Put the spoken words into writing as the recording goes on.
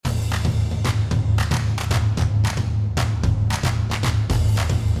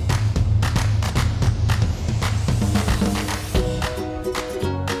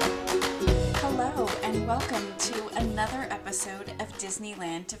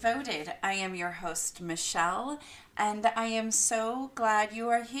Disneyland Devoted. I am your host, Michelle, and I am so glad you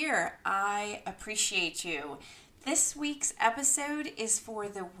are here. I appreciate you. This week's episode is for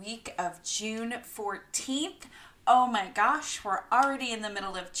the week of June 14th. Oh my gosh, we're already in the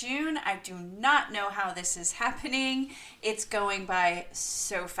middle of June. I do not know how this is happening. It's going by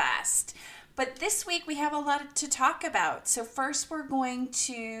so fast. But this week we have a lot to talk about. So first we're going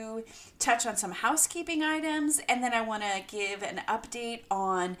to touch on some housekeeping items, and then I want to give an update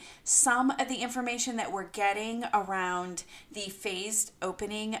on some of the information that we're getting around the phased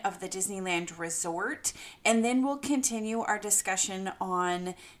opening of the Disneyland Resort. And then we'll continue our discussion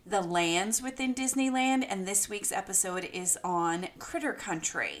on the lands within Disneyland, and this week's episode is on Critter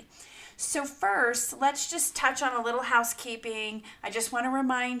Country. So first, let's just touch on a little housekeeping. I just want to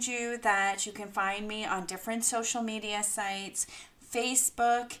remind you that you can find me on different social media sites,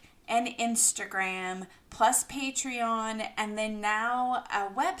 Facebook and Instagram, plus Patreon, and then now a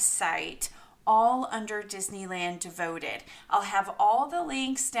website, all under Disneyland Devoted. I'll have all the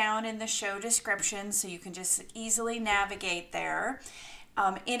links down in the show description so you can just easily navigate there.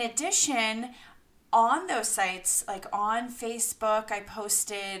 In addition, on those sites, like on Facebook, I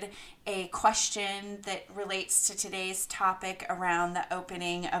posted a question that relates to today's topic around the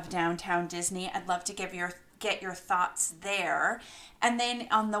opening of Downtown Disney. I'd love to get your thoughts there. And then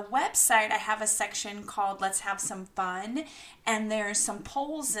on the website, I have a section called Let's Have Some Fun. And there's some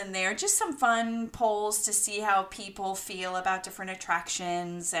polls in there, just some fun polls to see how people feel about different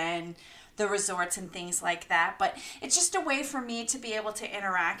attractions and the resorts and things like that. But it's just a way for me to be able to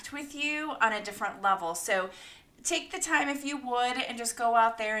interact with you on a different level. So take the time, if you would, and just go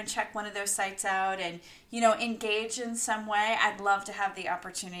out there and check one of those sites out and, engage in some way. I'd love to have the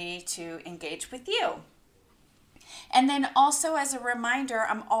opportunity to engage with you. And then also, as a reminder,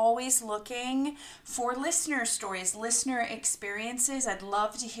 I'm always looking for listener stories, listener experiences. I'd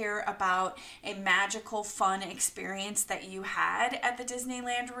love to hear about a magical, fun experience that you had at the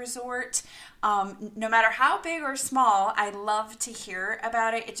Disneyland Resort. No matter how big or small, I love to hear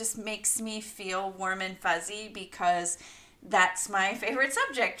about it. It just makes me feel warm and fuzzy because that's my favorite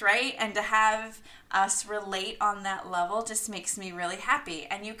subject, right? And to have us relate on that level just makes me really happy.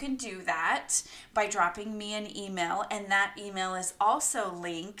 And you can do that by dropping me an email, and that email is also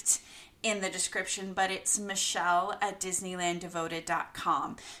linked in the description, but it's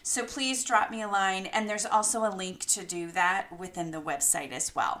michelle@disneylanddevoted.com. So please drop me a line, and there's also a link to do that within the website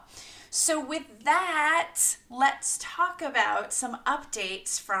as well. So with that, let's talk about some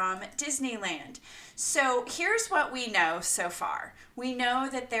updates from Disneyland. So here's what we know so far. We know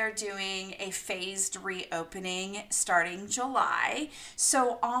that they're doing a phased reopening starting July.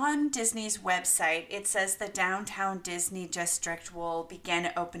 So on Disney's website, it says the Downtown Disney District will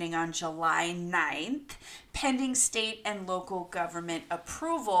begin opening on July 9th, pending state and local government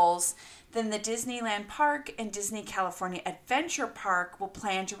approvals. Then the Disneyland Park and Disney California Adventure Park will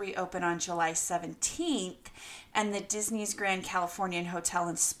plan to reopen on July 17th, and the Disney's Grand Californian Hotel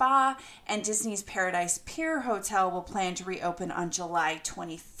and Spa and Disney's Paradise Pier Hotel will plan to reopen on July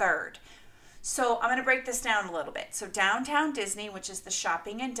 23rd. So I'm going to break this down a little bit. So Downtown Disney, which is the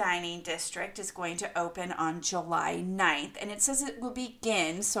shopping and dining district, is going to open on July 9th, and it says it will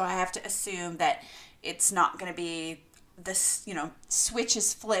begin, so I have to assume that it's not going to be this, switch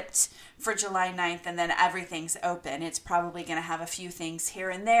is flipped for July 9th and then everything's open. It's probably going to have a few things here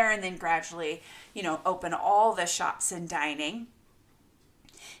and there and then gradually, open all the shops and dining.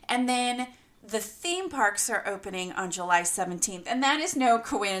 And then the theme parks are opening on July 17th. And that is no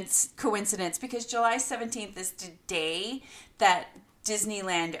coincidence because July 17th is the day that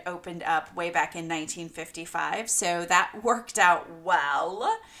Disneyland opened up way back in 1955. So that worked out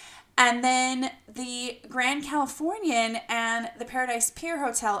well. And then the Grand Californian and the Paradise Pier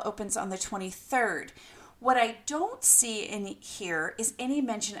Hotel opens on the 23rd. What I don't see in here is any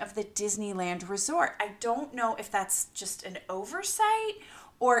mention of the Disneyland Resort. I don't know if that's just an oversight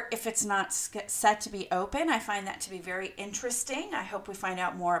or if it's not set to be open. I find that to be very interesting. I hope we find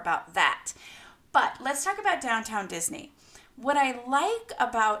out more about that. But let's talk about Downtown Disney. What I like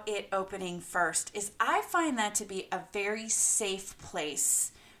about it opening first is I find that to be a very safe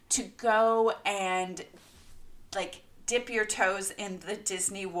place to go and dip your toes in the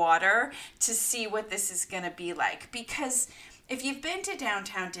Disney water to see what this is going to be like. Because if you've been to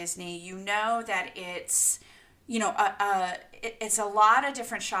Downtown Disney, you know that it's, it's a lot of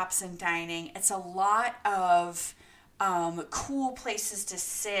different shops and dining. It's a lot of cool places to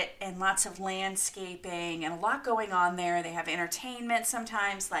sit and lots of landscaping and a lot going on there. They have entertainment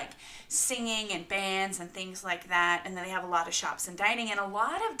sometimes, like singing and bands and things like that. And then they have a lot of shops and dining, and a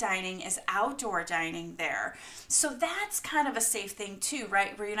lot of dining is outdoor dining there. So that's kind of a safe thing too,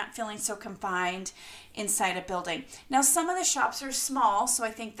 right? Where you're not feeling so confined inside a building. Now, some of the shops are small, so I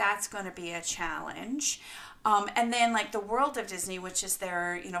think that's going to be a challenge. And then like the World of Disney, which is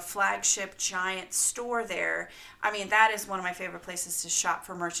their, flagship giant store there. I mean, that is one of my favorite places to shop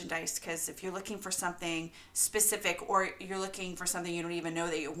for merchandise, because if you're looking for something specific or you're looking for something you don't even know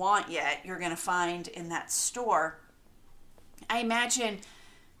that you want yet, you're going to find in that store. I imagine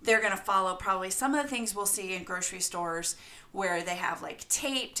they're going to follow probably some of the things we'll see in grocery stores, where they have like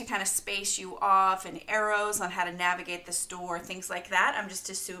tape to kind of space you off and arrows on how to navigate the store, things like that. I'm just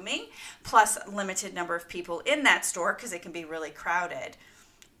assuming, plus a limited number of people in that store because it can be really crowded.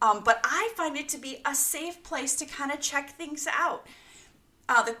 But I find it to be a safe place to kind of check things out.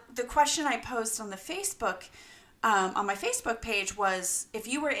 The question I posed on the Facebook, on my Facebook page was, if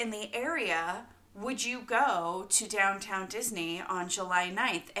you were in the area, would you go to Downtown Disney on July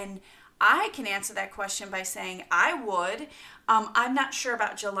 9th? And I can answer that question by saying I would. I'm not sure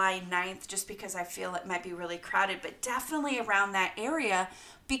about July 9th just because I feel it might be really crowded, but definitely around that area,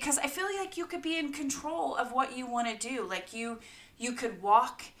 because I feel like you could be in control of what you want to do. Like you could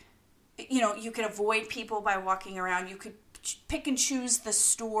walk, you could avoid people by walking around. You could pick and choose the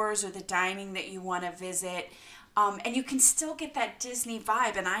stores or the dining that you want to visit. And you can still get that Disney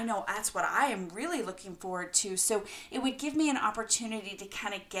vibe, and I know that's what I am really looking forward to. So it would give me an opportunity to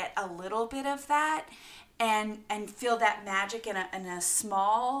kind of get a little bit of that and feel that magic in a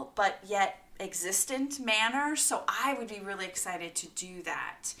small but yet existent manner. So I would be really excited to do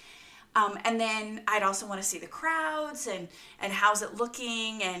that. And then I'd also want to see the crowds and how's it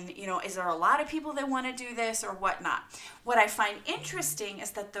looking, and is there a lot of people that want to do this or whatnot. What I find interesting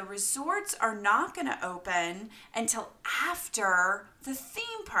is that the resorts are not going to open until after the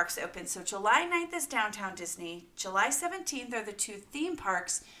theme parks open. So July 9th is Downtown Disney. July 17th are the 2 theme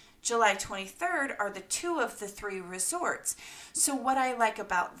parks. July 23rd are the 2 of the 3 resorts. So what I like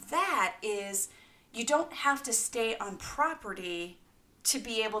about that is you don't have to stay on property to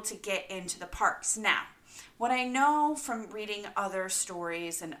be able to get into the parks. Now, what I know from reading other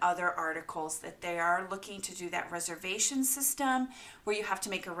stories and other articles, that they are looking to do that reservation system where you have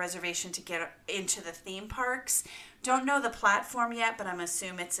to make a reservation to get into the theme parks. Don't know the platform yet, but I'm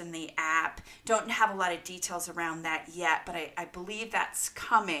assuming it's in the app. Don't have a lot of details around that yet, but I believe that's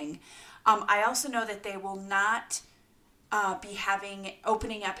coming. I also know that they will not be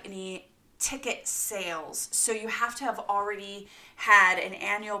opening up any ticket sales. So you have to have already had an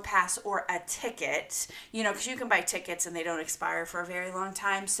annual pass or a ticket, because you can buy tickets and they don't expire for a very long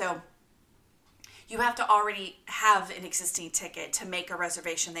time. So you have to already have an existing ticket to make a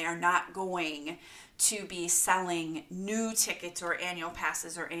reservation. They are not going to be selling new tickets or annual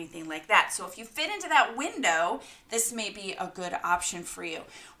passes or anything like that. So if you fit into that window, this may be a good option for you.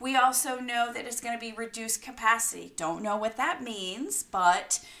 We also know that it's going to be reduced capacity. Don't know what that means,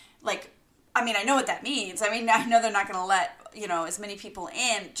 but I know what that means. I know they're not going to let, as many people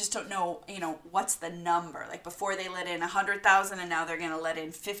in, just don't know, what's the number. Like before they let in 100,000 and now they're going to let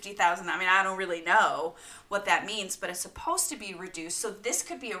in 50,000. I don't really know what that means, but it's supposed to be reduced. So this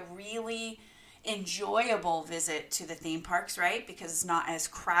could be a really enjoyable visit to the theme parks, right? Because it's not as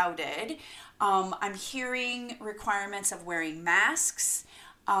crowded. I'm hearing requirements of wearing masks,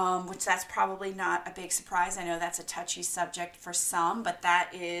 which that's probably not a big surprise. I know that's a touchy subject for some, but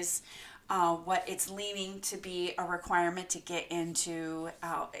that is what it's leaning to be a requirement to get into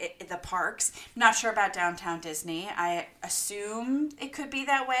the parks. Not sure about Downtown Disney. I assume it could be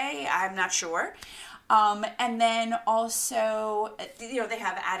that way. I'm not sure. And then also, they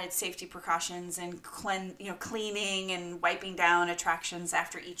have added safety precautions and cleaning and wiping down attractions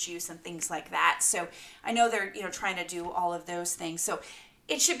after each use and things like that. So I know they're, trying to do all of those things. So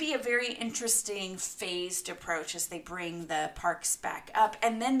it should be a very interesting phased approach as they bring the parks back up.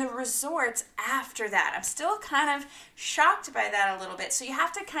 And then the resorts after that. I'm still kind of shocked by that a little bit. So you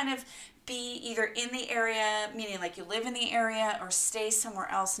have to kind of be either in the area, meaning like you live in the area, or stay somewhere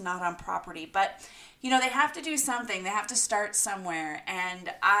else not on property. But, they have to do something. They have to start somewhere.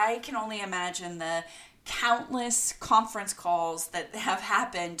 And I can only imagine the countless conference calls that have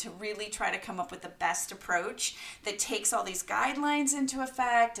happened to really try to come up with the best approach that takes all these guidelines into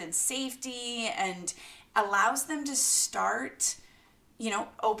effect and safety and allows them to start,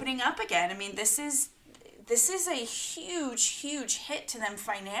 opening up again. This is this is a huge, huge hit to them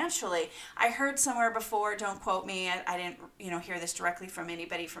financially. I heard somewhere before, don't quote me, I didn't, hear this directly from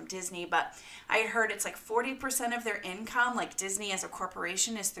anybody from Disney, but I heard it's like 40% of their income, like Disney as a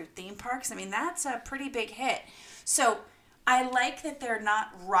corporation, is through theme parks. I mean, that's a pretty big hit. So I like that they're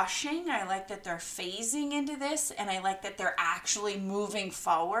not rushing. I like that they're phasing into this, and I like that they're actually moving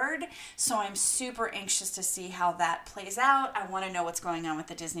forward. So I'm super anxious to see how that plays out. I want to know what's going on with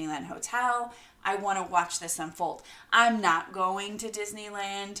the Disneyland Hotel. I want to watch this unfold. I'm not going to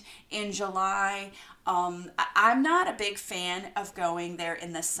Disneyland in July. I'm not a big fan of going there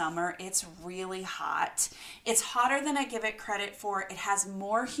in the summer. It's really hot. It's hotter than I give it credit for. It has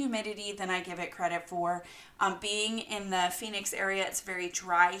more humidity than I give it credit for. Being in the Phoenix area, it's very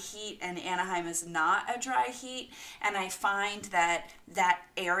dry heat, and Anaheim is not a dry heat. And I find that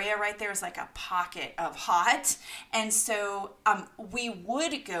area right there is like a pocket of hot. And so we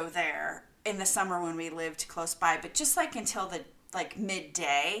would go there in the summer when we lived close by, but just like until the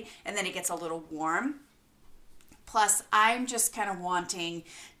midday, and then it gets a little warm. Plus, I'm just kind of wanting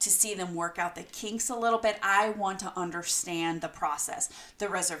to see them work out the kinks a little bit. I want to understand the process, the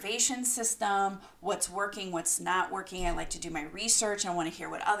reservation system, what's working, what's not working. I like to do my research. I want to hear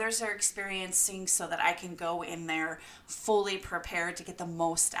what others are experiencing so that I can go in there fully prepared to get the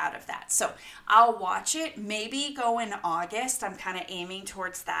most out of that. So I'll watch it, maybe go in August. I'm kind of aiming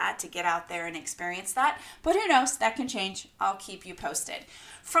towards that to get out there and experience that. But who knows? That can change. I'll keep you posted.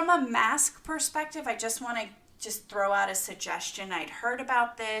 From a mask perspective, I just want to throw out a suggestion. I'd heard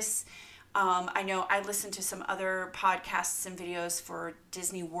about this. I know I listened to some other podcasts and videos for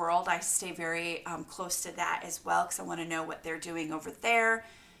Disney World. I stay very close to that as well because I want to know what they're doing over there.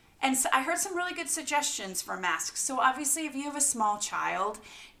 And so I heard some really good suggestions for masks. So obviously, if you have a small child,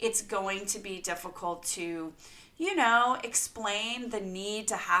 it's going to be difficult to, explain the need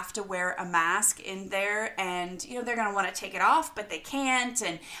to have to wear a mask in there. And, they're going to want to take it off, but they can't.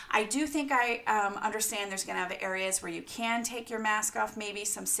 And I do think I understand there's going to have areas where you can take your mask off, maybe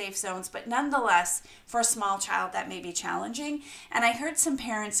some safe zones. But nonetheless, for a small child, that may be challenging. And I heard some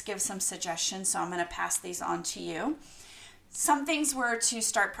parents give some suggestions, so I'm going to pass these on to you. Some things were to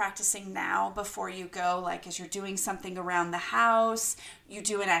start practicing now before you go, like as you're doing something around the house, you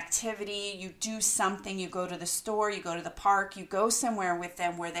do an activity, you do something, you go to the store, you go to the park, you go somewhere with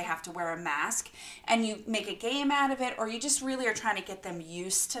them where they have to wear a mask, and you make a game out of it, or you just really are trying to get them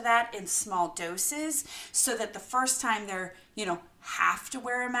used to that in small doses so that the first time they're, have to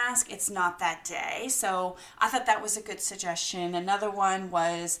wear a mask, it's not that day. So I thought that was a good suggestion. Another one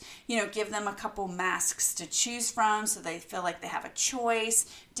was, give them a couple masks to choose from so they feel like they have a choice.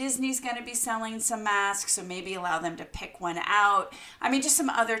 Disney's going to be selling some masks, so maybe allow them to pick one out. I mean, just some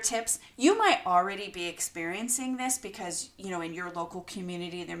other tips. You might already be experiencing this because, in your local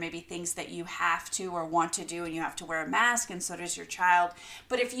community, there may be things that you have to or want to do and you have to wear a mask, and so does your child.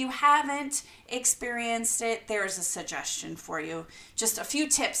 But if you haven't experienced it, there's a suggestion for you. Just a few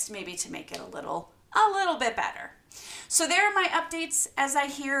tips maybe to make it a little bit better. So there are my updates. As I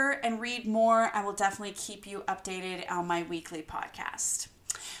hear and read more, I will definitely keep you updated on my weekly podcast.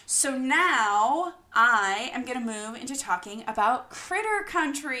 So now I am going to move into talking about Critter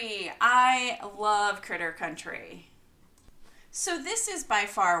Country. I love Critter Country. So this is by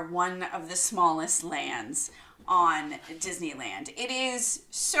far one of the smallest lands on Disneyland. It is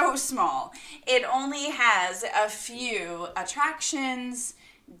so small. It only has a few attractions,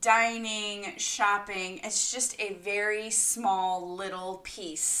 dining, shopping. It's just a very small little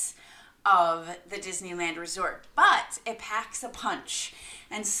piece of the Disneyland Resort, but it packs a punch.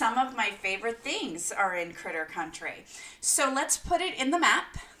 And some of my favorite things are in Critter Country. So let's put it in the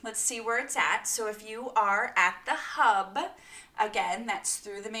map. Let's see where it's at. So if you are at the hub, again, that's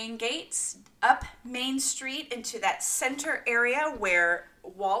through the main gates, up Main Street into that center area where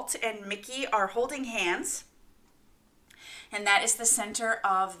Walt and Mickey are holding hands. And that is the center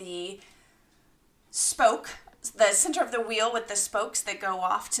of the spoke, the center of the wheel with the spokes that go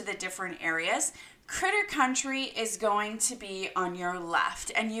off to the different areas. Critter Country is going to be on your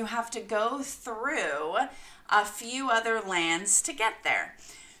left, and you have to go through a few other lands to get there.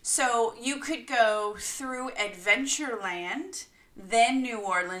 So you could go through Adventureland, then New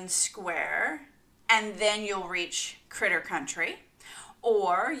Orleans Square, and then you'll reach Critter Country.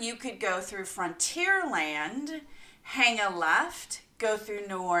 Or you could go through Frontierland, hang a left, go through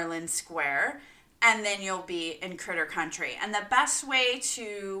New Orleans Square, and then you'll be in Critter Country. And the best way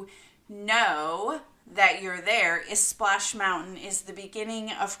to know that you're there is Splash Mountain is the beginning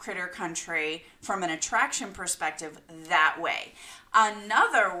of Critter Country from an attraction perspective that way.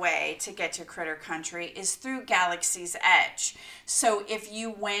 Another way to get to Critter Country is through Galaxy's Edge. So if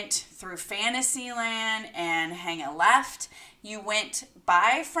you went through Fantasyland and hang a left, you went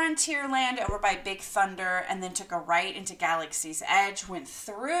by Frontierland over by Big Thunder and then took a right into Galaxy's Edge, went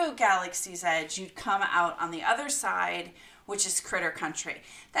through Galaxy's Edge, you'd come out on the other side, which is Critter Country.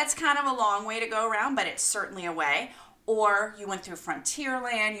 That's kind of a long way to go around, but it's certainly a way. Or you went through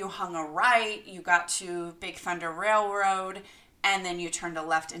Frontierland, you hung a right, you got to Big Thunder Railroad, and then you turned a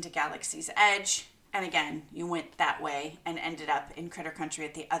left into Galaxy's Edge. And again, you went that way and ended up in Critter Country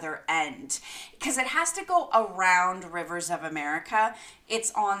at the other end. Because it has to go around Rivers of America.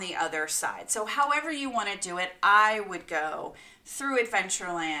 It's on the other side. So however you want to do it, I would go through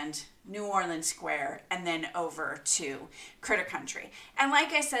Adventureland, New Orleans Square, and then over to Critter Country. And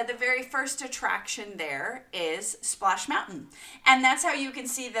like I said, the very first attraction there is Splash Mountain. And that's how you can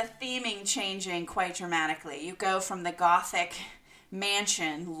see the theming changing quite dramatically. You go from the Gothic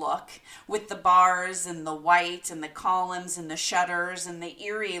mansion look with the bars and the white and the columns and the shutters and the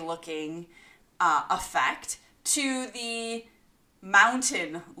eerie looking effect to the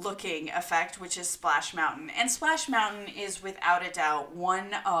mountain looking effect, which is Splash Mountain. And Splash Mountain is without a doubt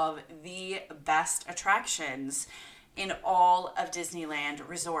one of the best attractions in all of Disneyland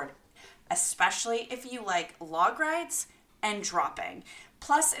Resort, especially if you like log rides and dropping.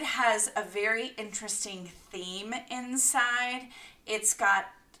 Plus it has a very interesting theme inside. It's got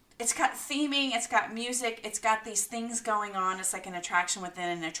theming, it's got music, it's got these things going on. It's like an attraction within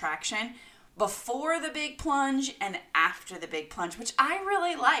an attraction before the big plunge and after the big plunge, which I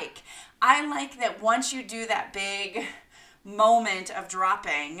really like. I like that once you do that big moment of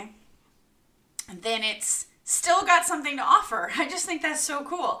dropping, then it's still got something to offer. I just think that's so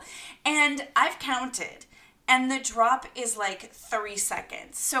cool. And I've counted. And the drop is like 3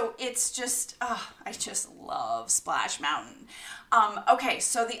 seconds. So it's just, I just love Splash Mountain. Okay,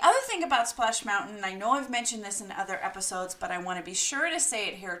 so the other thing about Splash Mountain, and I know I've mentioned this in other episodes, but I want to be sure to say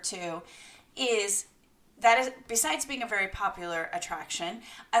it here too, is that besides being a very popular attraction,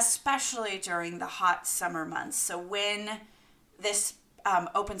 especially during the hot summer months. So when this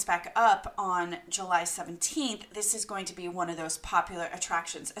opens back up on July 17th, this is going to be one of those popular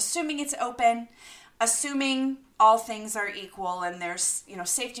attractions, assuming it's open, assuming all things are equal and there's,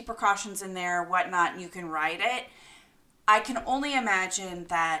 safety precautions in there, whatnot, and you can ride it. I can only imagine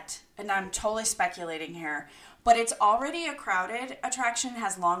that, and I'm totally speculating here, but it's already a crowded attraction,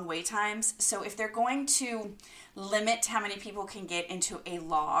 has long wait times. So if they're going to limit how many people can get into a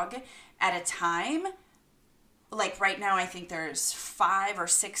log at a time, like right now I think there's 5 or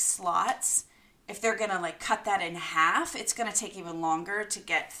 6 slots. If they're going to cut that in half, it's going to take even longer to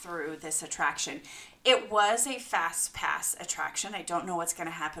get through this attraction. It was a fast pass attraction. I don't know what's going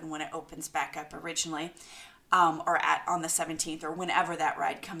to happen when it opens back up originally, on the 17th or whenever that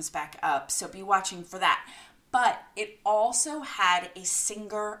ride comes back up. So be watching for that. But it also had a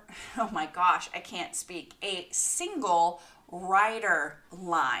single rider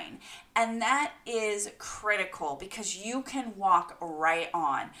line. And that is critical because you can walk right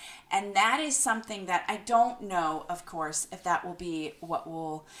on. And that is something that I don't know, of course, if that will be what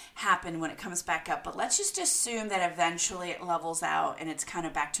will happen when it comes back up. But let's just assume that eventually it levels out and it's kind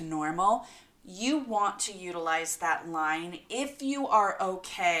of back to normal. You want to utilize that line if you are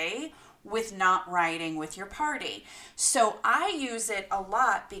okay with not riding with your party. So I use it a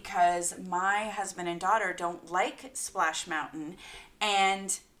lot because my husband and daughter don't like Splash Mountain,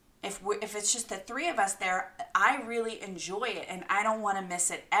 and if it's just the 3 of us there, I really enjoy it and I don't want to miss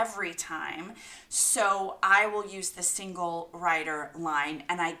it every time. So I will use the single rider line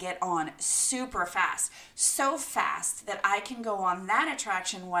and I get on super fast. So fast that I can go on that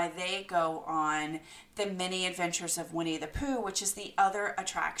attraction while they go on the Mini Adventures of Winnie the Pooh, which is the other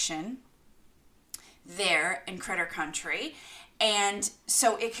attraction there in Critter Country. And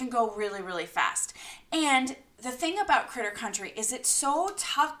so it can go really, really fast. And the thing about Critter Country is it's so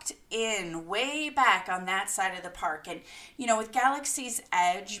tucked in way back on that side of the park. And, with Galaxy's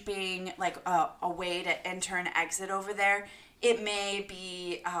Edge being like a way to enter and exit over there, it may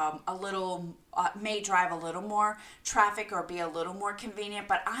be may drive a little more traffic or be a little more convenient.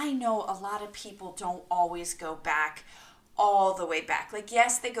 But I know a lot of people don't always go back all the way back.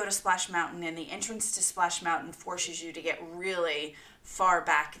 Yes, they go to Splash Mountain and the entrance to Splash Mountain forces you to get really far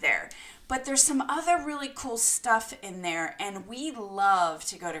back there. But there's some other really cool stuff in there, and we love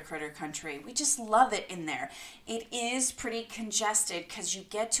to go to Critter Country. We just love it in there. It is pretty congested because you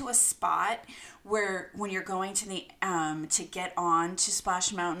get to a spot where when you're going to the to get on to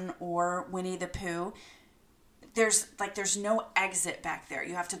Splash Mountain or Winnie the Pooh, there's no exit back there.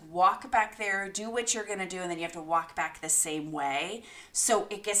 You have to walk back there, do what you're going to do, and then you have to walk back the same way. So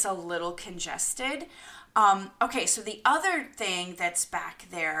it gets a little congested. Okay, so the other thing that's back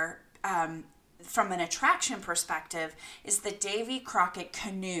there, from an attraction perspective, is the Davy Crockett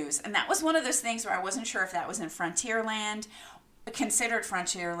canoes. And that was one of those things where I wasn't sure if that was in Frontierland, considered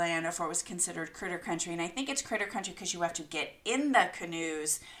Frontierland, or if it was considered Critter Country. And I think it's Critter Country because you have to get in the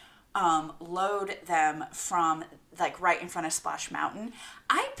canoes, load them from like right in front of Splash Mountain.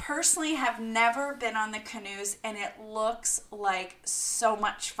 I personally have never been on the canoes, and it looks like so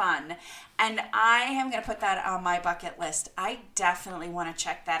much fun. And I am going to put that on my bucket list. I definitely want to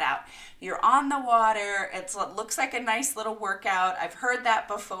check that out. You're on the water. It looks like a nice little workout. I've heard that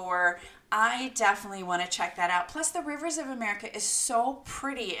before. I definitely want to check that out. Plus, the Rivers of America is so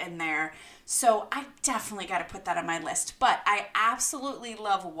pretty in there. So I definitely got to put that on my list. But I absolutely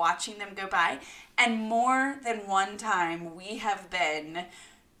love watching them go by. And more than one time, we have been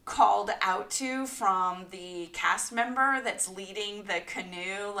called out to from the cast member that's leading the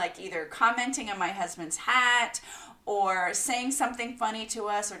canoe, like either commenting on my husband's hat or saying something funny to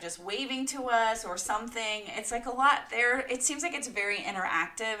us or just waving to us or something. It's like a lot there. It seems like it's very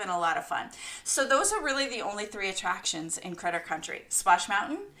interactive and a lot of fun. So those are really the only 3 attractions in Critter Country: Splash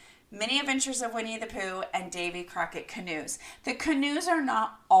Mountain, Mini Adventures of Winnie the Pooh, and Davy Crockett canoes. The canoes are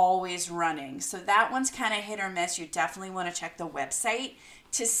not always running, so that one's kind of hit or miss. You definitely want to check the website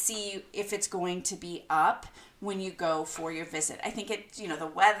to see if it's going to be up when you go for your visit. I think the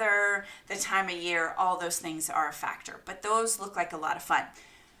weather, the time of year, all those things are a factor, but those look like a lot of fun.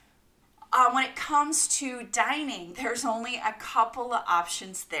 When it comes to dining, there's only a couple of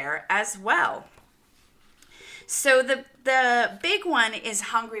options there as well. So the big one is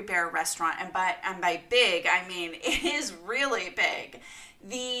Hungry Bear Restaurant, and by big, I mean it is really big.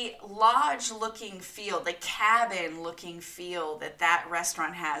 The lodge-looking feel, the cabin-looking feel that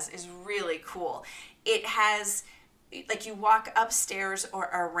restaurant has is really cool. It has, like, you walk upstairs or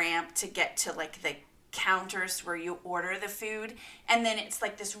a ramp to get to, like, the counters where you order the food, and then it's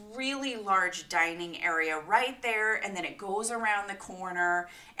like this really large dining area right there, and then it goes around the corner,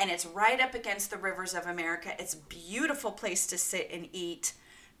 and it's right up against the Rivers of America. It's a beautiful place to sit and eat.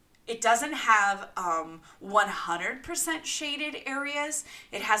 It doesn't have 100% shaded areas.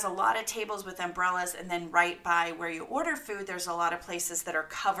 It has a lot of tables with umbrellas, and then right by where you order food, there's a lot of places that are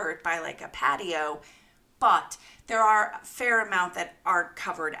covered by like a patio, but there are a fair amount that aren't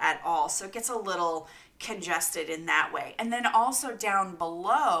covered at all. So it gets a little congested in that way. And then also down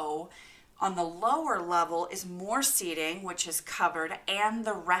below, on the lower level, is more seating, which is covered, and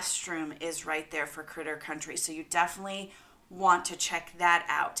the restroom is right there for Critter Country. So you definitely want to check that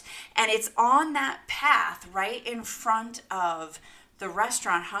out. And it's on that path right in front of the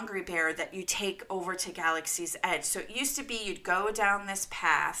restaurant Hungry Bear that you take over to Galaxy's Edge. So it used to be you'd go down this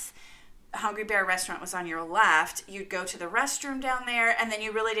path, Hungry Bear Restaurant was on your left, you'd go to the restroom down there, and then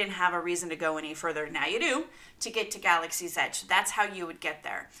you really didn't have a reason to go any further. Now you do, to get to Galaxy's Edge. That's how you would get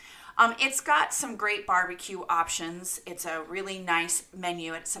there. It's got some great barbecue options. It's a really nice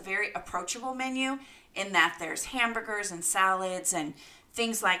menu. It's a very approachable menu in that there's hamburgers and salads and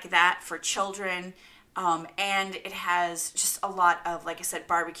things like that for children. And it has just a lot of, like I said,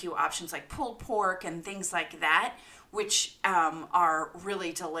 barbecue options like pulled pork and things like that, which are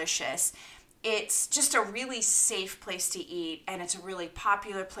really delicious. It's just a really safe place to eat, and it's a really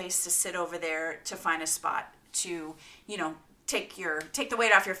popular place to sit over there to find a spot to, take the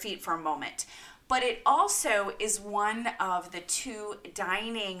weight off your feet for a moment. But it also is one of the 2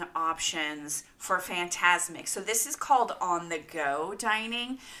 dining options for Fantasmic. So this is called on-the-go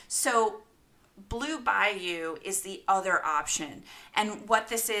dining. So Blue Bayou is the other option. And what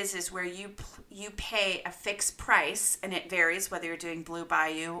this is where you pay a fixed price, and it varies whether you're doing Blue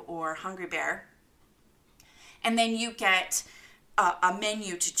Bayou or Hungry Bear. And then you get a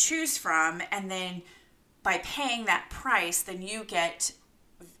menu to choose from, and then by paying that price, then you get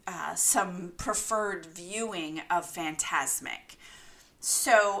some preferred viewing of Fantasmic.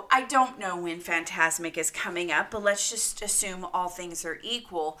 So I don't know when Fantasmic is coming up, but let's just assume all things are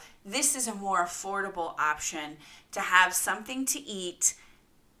equal. This is a more affordable option to have something to eat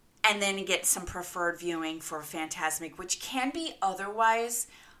and then get some preferred viewing for Fantasmic, which can be otherwise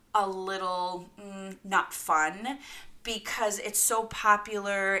a little not fun, because it's so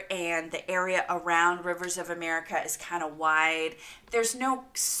popular and the area around Rivers of America is kind of wide. There's no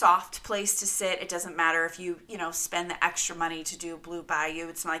soft place to sit. It doesn't matter if you spend the extra money to do Blue Bayou.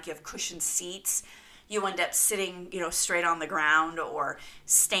 It's not like you have cushioned seats. you end up sitting, straight on the ground or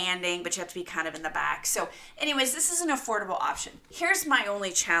standing, but you have to be kind of in the back. So anyways, this is an affordable option. Here's my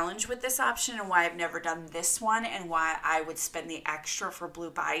only challenge with this option and why I've never done this one and why I would spend the extra for Blue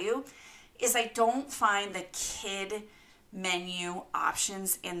Bayou is I don't find the kid menu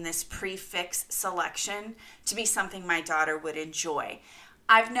options in this prefix selection to be something my daughter would enjoy.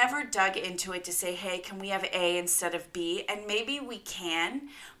 I've never dug into it to say, hey, can we have A instead of B? And maybe we can,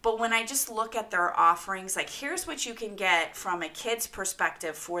 but when I just look at their offerings, like here's what you can get from a kid's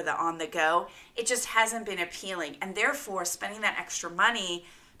perspective for the on the go, it just hasn't been appealing. And therefore, spending that extra money,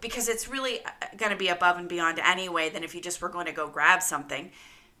 because it's really going to be above and beyond anyway than if you just were going to go grab something,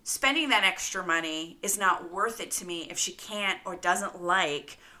 spending that extra money is not worth it to me if she can't or doesn't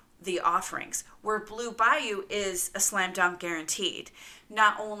like the offerings. Where Blue Bayou is a slam dunk guaranteed.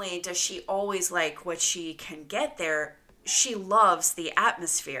 Not only does she always like what she can get there, she loves the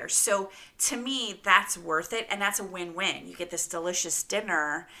atmosphere. So to me, that's worth it, and that's a win-win. You get this delicious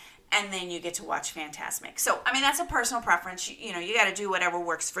dinner, and then you get to watch Fantasmic. So, I mean, that's a personal preference. You got to do whatever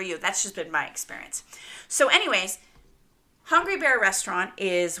works for you. That's just been my experience. So anyways, Hungry Bear Restaurant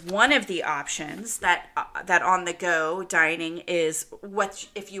is one of the options that on-the-go dining is what,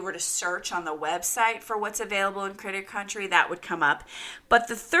 if you were to search on the website for what's available in Critter Country, that would come up. But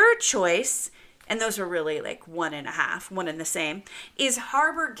the third choice, and those are really like one and the same, is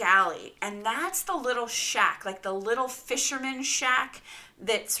Harbor Galley. And that's the little shack, like the little fisherman shack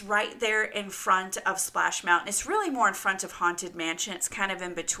that's right there in front of Splash Mountain. It's really more in front of Haunted Mansion. It's kind of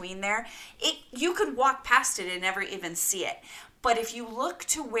in between there. You could walk past it and never even see it. But if you look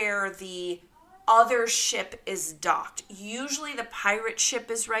to where the other ship is docked, usually the pirate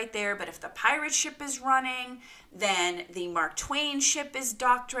ship is right there, but if the pirate ship is running, then the Mark Twain ship is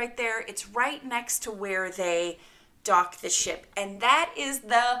docked right there. It's right next to where they dock the ship. And that is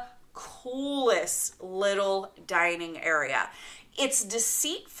the coolest little dining area. It's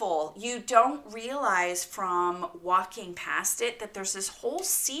deceitful. You don't realize from walking past it that there's this whole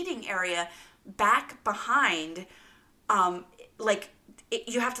seating area back behind.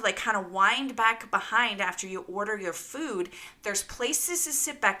 You have to kind of wind back behind after you order your food. There's places to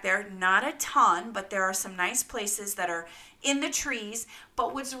sit back there, not a ton, but there are some nice places that are in the trees.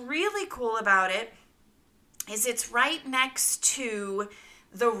 But what's really cool about it is it's right next to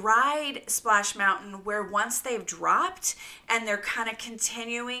the ride Splash Mountain, where once they've dropped and they're kind of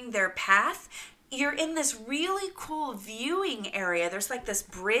continuing their path, you're in this really cool viewing area. There's like this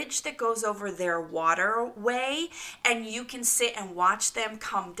bridge that goes over their waterway, and you can sit and watch them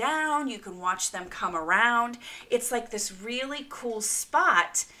come down. You can watch them come around. It's like this really cool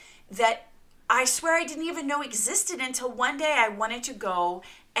spot that I swear I didn't even know existed until one day I wanted to go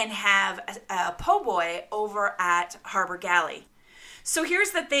and have a po' boy over at Harbor Galley. So here's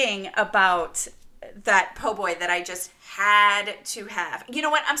the thing about that po' boy that I just had to have. You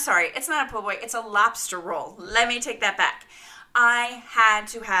know what? I'm sorry. It's not a po' boy. It's a lobster roll. Let me take that back. I had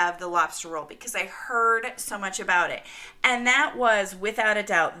to have the lobster roll because I heard so much about it. And that was, without a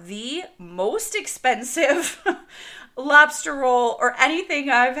doubt, the most expensive lobster roll or anything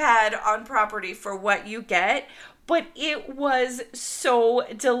I've had on property for what you get. But it was so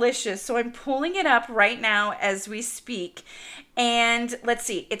delicious. So I'm pulling it up right now as we speak. And let's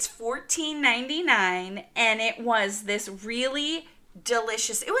see, it's $14.99. And it was this really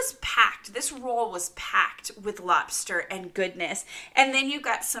delicious. It was packed. This roll was packed with lobster and goodness. And then you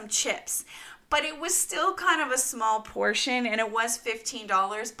got some chips. But it was still kind of a small portion, and it was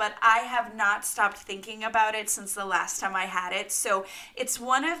 $15, but I have not stopped thinking about it since the last time I had it. So it's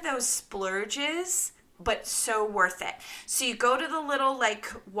one of those splurges, but so worth it. So you go to the little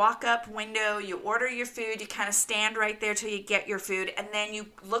walk up window, you order your food, you kind of stand right there till you get your food, and then you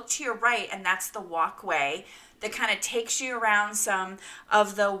look to your right, and that's the walkway that kind of takes you around some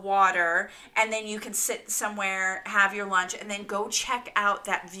of the water, and then you can sit somewhere, have your lunch, and then go check out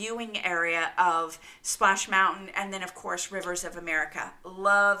that viewing area of Splash Mountain, and then of course Rivers of America.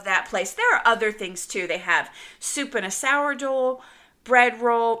 Love that place. There are other things too. They have soup and a sourdough bread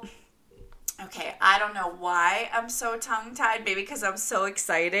roll. Okay, I don't know why I'm so tongue-tied, maybe because I'm so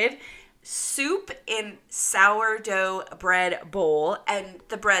excited. Soup in sourdough bread bowl, and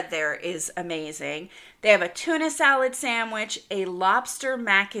the bread there is amazing. They have a tuna salad sandwich, a lobster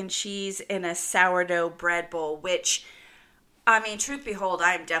mac and cheese in a sourdough bread bowl, which, I mean, truth behold,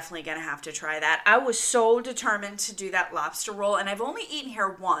 I'm definitely going to have to try that. I was so determined to do that lobster roll, and I've only eaten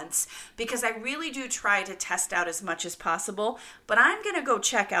here once because I really do try to test out as much as possible, but I'm going to go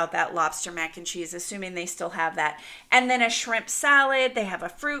check out that lobster mac and cheese, assuming they still have that. And then a shrimp salad. They have a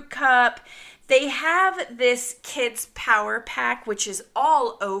fruit cup. They have this kids power pack, which is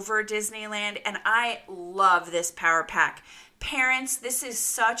all over Disneyland, and I love this power pack. Parents, this is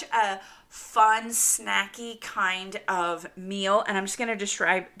such a fun, snacky kind of meal, and I'm just going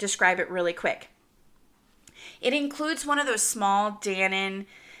to describe it really quick. It includes one of those small Danimals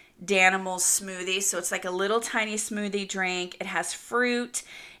smoothies, so it's like a little tiny smoothie drink. It has fruit.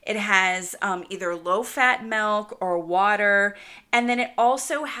 It has either low-fat milk or water, and then it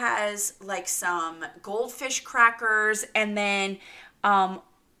also has like some goldfish crackers, and then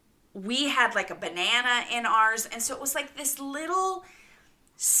we had like a banana in ours, and so it was like this little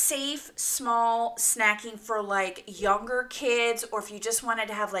safe, small snacking for like younger kids, or if you just wanted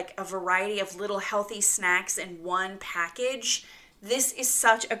to have like a variety of little healthy snacks in one package. This is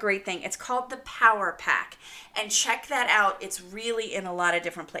such a great thing. It's called the Power Pack, and check that out. It's really in a lot of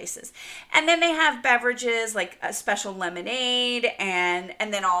different places. And then they have beverages like a special lemonade and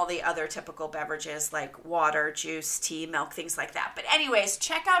then all the other typical beverages like water, juice, tea, milk, things like that. But anyways,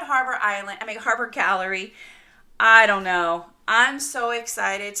 check out Harbor Gallery. I don't know. I'm so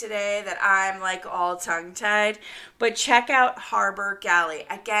excited today that I'm like all tongue-tied. But check out Harbor Galley.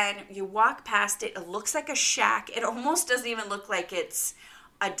 Again, you walk past it. It looks like a shack. It almost doesn't even look like it's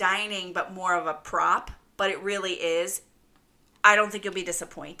a dining, but more of a prop. But it really is. I don't think you'll be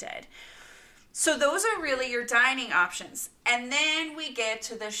disappointed. So those are really your dining options. And then we get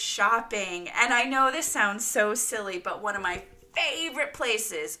to the shopping. And I know this sounds so silly, but one of my favorite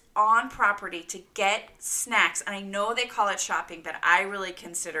places on property to get snacks, and I know they call it shopping, but I really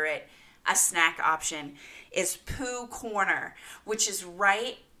consider it a snack option, is Pooh Corner, which is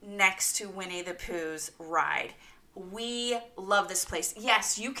right next to Winnie the Pooh's ride. We love this place.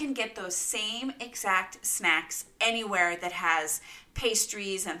 Yes, you can get those same exact snacks anywhere that has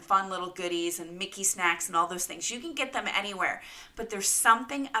pastries and fun little goodies and Mickey snacks and all those things. You can get them anywhere, but there's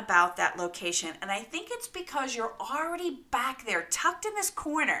something about that location, and I think it's because you're already back there, tucked in this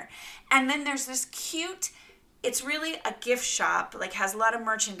corner, and then there's this cute, it's really a gift shop, like has a lot of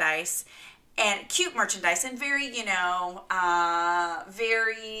merchandise, and cute merchandise, and very,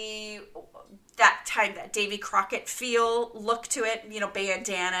 very that Davy Crockett feel look to it,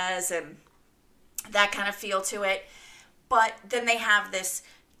 bandanas and that kind of feel to it. But then they have this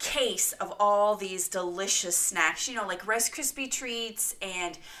case of all these delicious snacks, like Rice Krispie treats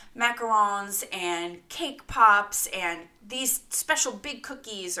and macarons and cake pops and these special big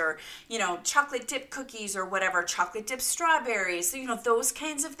cookies or, chocolate dip cookies or whatever, chocolate dip strawberries, those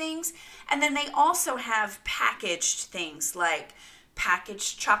kinds of things. And then they also have packaged things like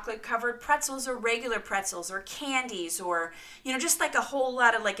packaged chocolate covered pretzels or regular pretzels or candies or, just like a whole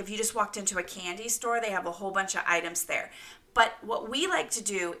lot of, like if you just walked into a candy store, they have a whole bunch of items there. But what we like to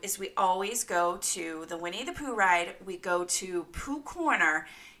do is we always go to the Winnie the Pooh ride. We go to Pooh Corner,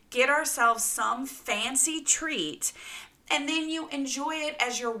 get ourselves some fancy treat, and then you enjoy it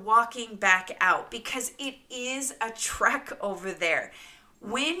as you're walking back out because it is a trek over there.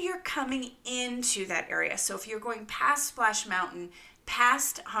 When you're coming into that area, so if you're going past Splash Mountain,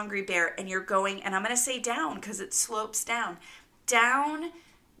 past Hungry Bear, and you're going, and I'm going to say down because it slopes down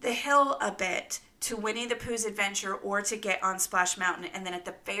the hill a bit to Winnie the Pooh's Adventure or to get on Splash Mountain, and then at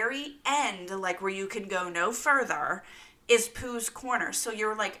the very end, like where you can go no further, is Pooh's Corner. So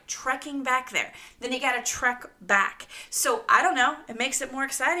you're like trekking back there. Then you got to trek back. So I don't know. It makes it more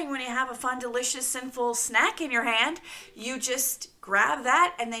exciting when you have a fun, delicious, sinful snack in your hand. You just grab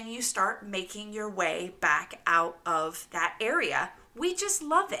that and then you start making your way back out of that area. We just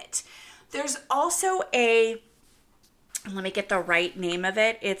love it. There's also let me get the right name of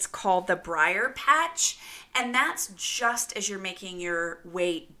it. It's called the Briar Patch. And that's just as you're making your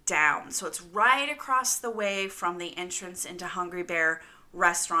way down. So it's right across the way from the entrance into Hungry Bear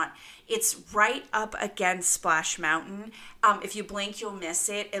restaurant. It's right up against Splash Mountain. If you blink, you'll miss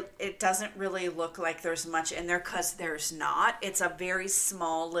it. It doesn't really look like there's much in there because there's not. It's a very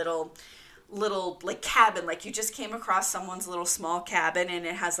small little like cabin, like you just came across someone's little small cabin and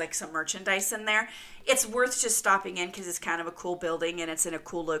it has like some merchandise in there. It's worth just stopping in because it's kind of a cool building and it's in a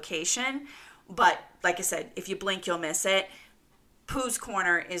cool location. But like I said, if you blink, you'll miss it. Pooh's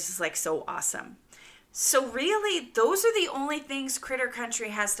Corner is like so awesome. So really, those are the only things Critter Country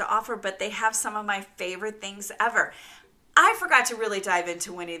has to offer, but they have some of my favorite things ever. I forgot to really dive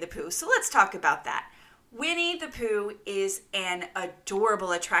into Winnie the Pooh, so let's talk about that. Winnie the Pooh is an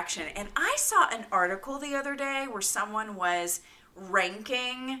adorable attraction, and I saw an article the other day where someone was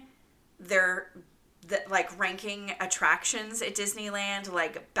ranking ranking attractions at Disneyland,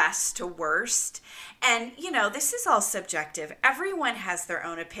 like best to worst. And, this is all subjective. Everyone has their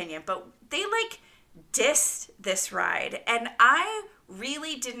own opinion, but they dissed this ride. And I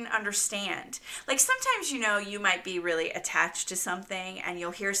really didn't understand. Like sometimes, you might be really attached to something and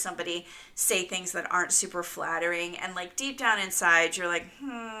you'll hear somebody say things that aren't super flattering. And like deep down inside, you're like,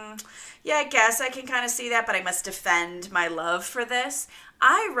 yeah, I guess I can kind of see that, but I must defend my love for this.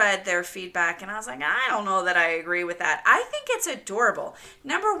 I read their feedback and I was like, I don't know that I agree with that. I think it's adorable.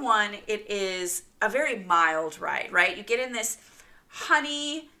 Number one, it is a very mild ride, right? You get in this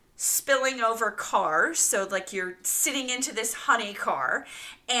honey spilling over car, so like you're sitting into this honey car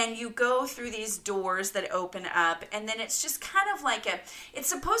and you go through these doors that open up, and then it's just kind of like it's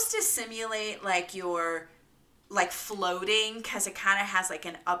supposed to simulate like you're like floating, because it kind of has like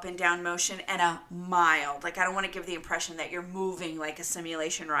an up and down motion, and a mild, like I don't want to give the impression that you're moving like a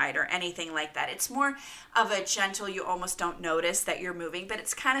simulation ride or anything like that. It's more of a gentle, you almost don't notice that you're moving, but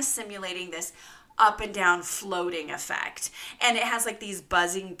it's kind of simulating this up and down floating effect. And it has like these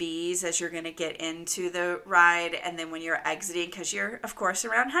buzzing bees as you're going to get into the ride, and then when you're exiting, because you're of course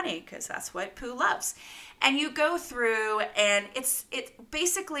around honey, because that's what Pooh loves. And you go through, and it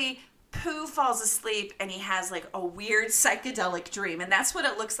basically, Pooh falls asleep and he has like a weird psychedelic dream, and that's what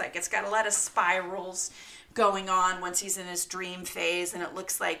it looks like. It's got a lot of spirals going on once he's in his dream phase, and it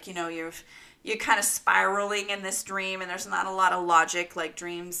looks like you're kind of spiraling in this dream, and there's not a lot of logic like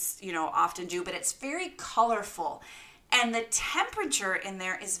dreams, often do, but it's very colorful. And the temperature in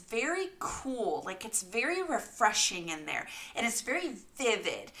there is very cool. Like it's very refreshing in there, and it's very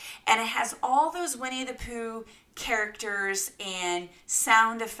vivid. And it has all those Winnie the Pooh characters and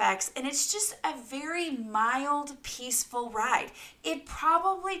sound effects, and it's just a very mild, peaceful ride. It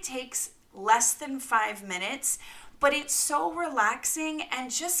probably takes less than 5 minutes, but it's so relaxing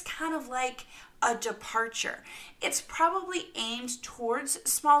and just kind of like a departure. It's probably aimed towards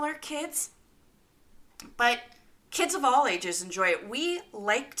smaller kids, but kids of all ages enjoy it. We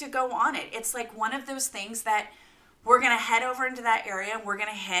like to go on it. It's like one of those things that we're going to head over into that area and we're going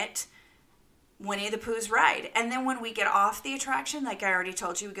to hit Winnie the Pooh's ride. And then when we get off the attraction, like I already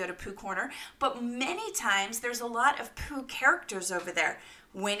told you, we go to Pooh Corner. But many times there's a lot of Pooh characters over there.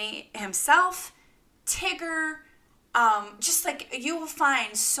 Winnie himself, Tigger, just like you will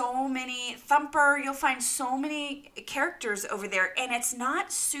find so many, Thumper, you'll find so many characters over there, and it's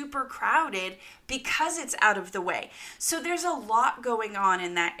not super crowded because it's out of the way. So there's a lot going on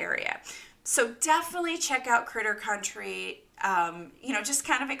in that area. So definitely check out Critter Country. Just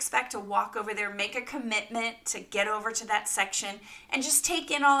kind of expect to walk over there, make a commitment to get over to that section and just take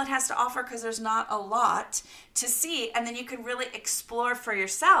in all it has to offer, because there's not a lot to see. And then you can really explore for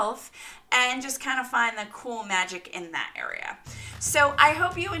yourself and just kind of find the cool magic in that area. So I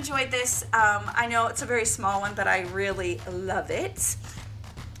hope you enjoyed this. I know it's a very small one, but I really love it.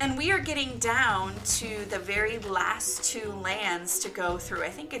 And we are getting down to the very last two lands to go through. I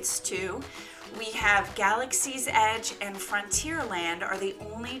think it's two. We have Galaxy's Edge and Frontierland are the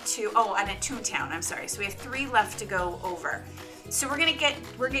only two. Oh, and at Toontown, I'm sorry. So we have 3 left to go over. So we're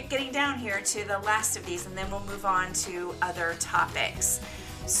getting down here to the last of these, and then we'll move on to other topics.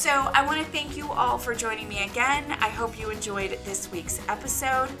 So I want to thank you all for joining me again. I hope you enjoyed this week's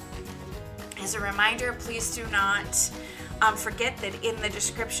episode. As a reminder, please do not forget that in the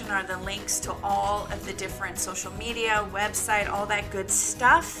description are the links to all of the different social media, website, all that good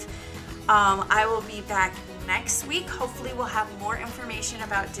stuff. I will be back next week. Hopefully we'll have more information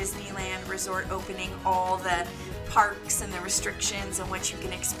about Disneyland Resort opening, all the parks and the restrictions and what you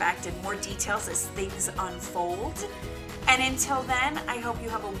can expect, and more details as things unfold. And until then, I hope you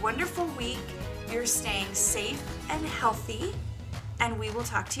have a wonderful week. You're staying safe and healthy, and we will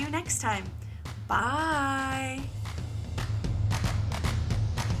talk to you next time. Bye.